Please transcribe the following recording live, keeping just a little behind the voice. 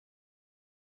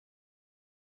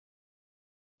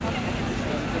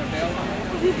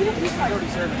Helping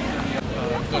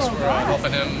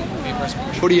him be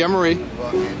persecuted. Jodie Emery.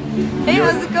 Hey,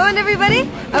 how's it going, everybody?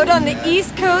 Out on the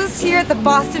East Coast here at the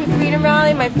Boston Freedom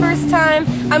Rally, my first time.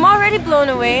 I'm already blown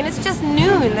away, and it's just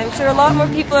noon. I'm sure a lot more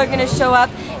people are going to show up,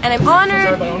 and I'm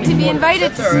honored to be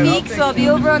invited to speak, so I'll be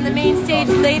over on the main stage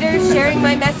later sharing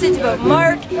my message about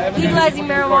Mark, legalizing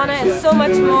marijuana, and so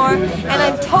much more. And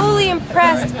I'm totally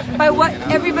impressed by what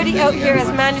everybody out here has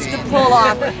managed to pull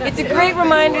off. It's a great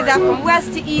reminder that from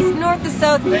west to east, north to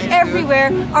south,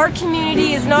 everywhere, our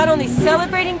community is not only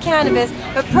celebrating cannabis,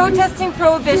 but protesting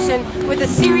prohibition with a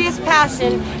serious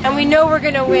passion, and we know we're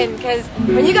going to win, because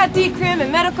when you got decrim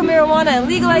and medical marijuana and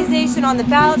legalization on the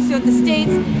ballots throughout the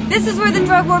states, this is where the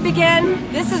drug war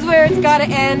began, this is where it's got to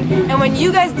end, and when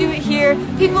you guys do it here,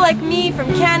 people like me from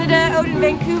Canada, out in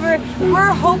Vancouver,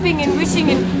 we're hoping and wishing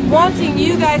and wanting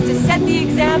you guys to set the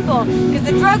example, because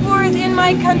the drug war is in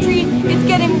my country, it's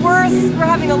getting worse, we're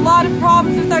having a lot of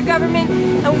problems with our government,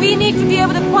 and we need to be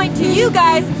able to point to you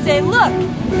guys and say, look,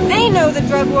 they know the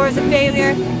drug war is a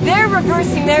failure, they're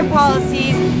reversing their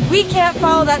policies, we can't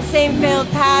follow that same failed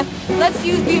path, let's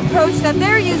use the approach that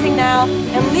they're using now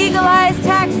and legalize,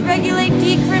 tax, regulate,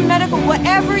 decrim, medical,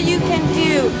 whatever you can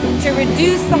do to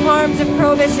reduce the harms of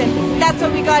prohibition. That's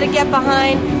what we got to get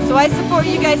behind. So I support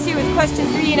you guys here with question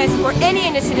 3, and I support any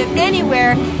initiative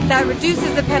anywhere that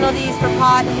reduces the penalties for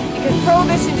pot, because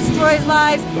prohibition destroys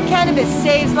lives, cannabis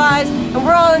saves lives, and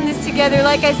we're all in this together.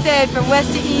 Like I said, from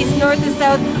west to east, north to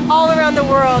south, all around the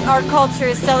world, our culture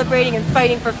is celebrating and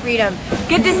fighting for freedom.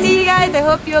 Good to see you guys. I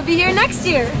hope you'll be here next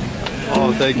year.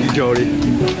 Oh, thank you,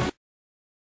 Jodie.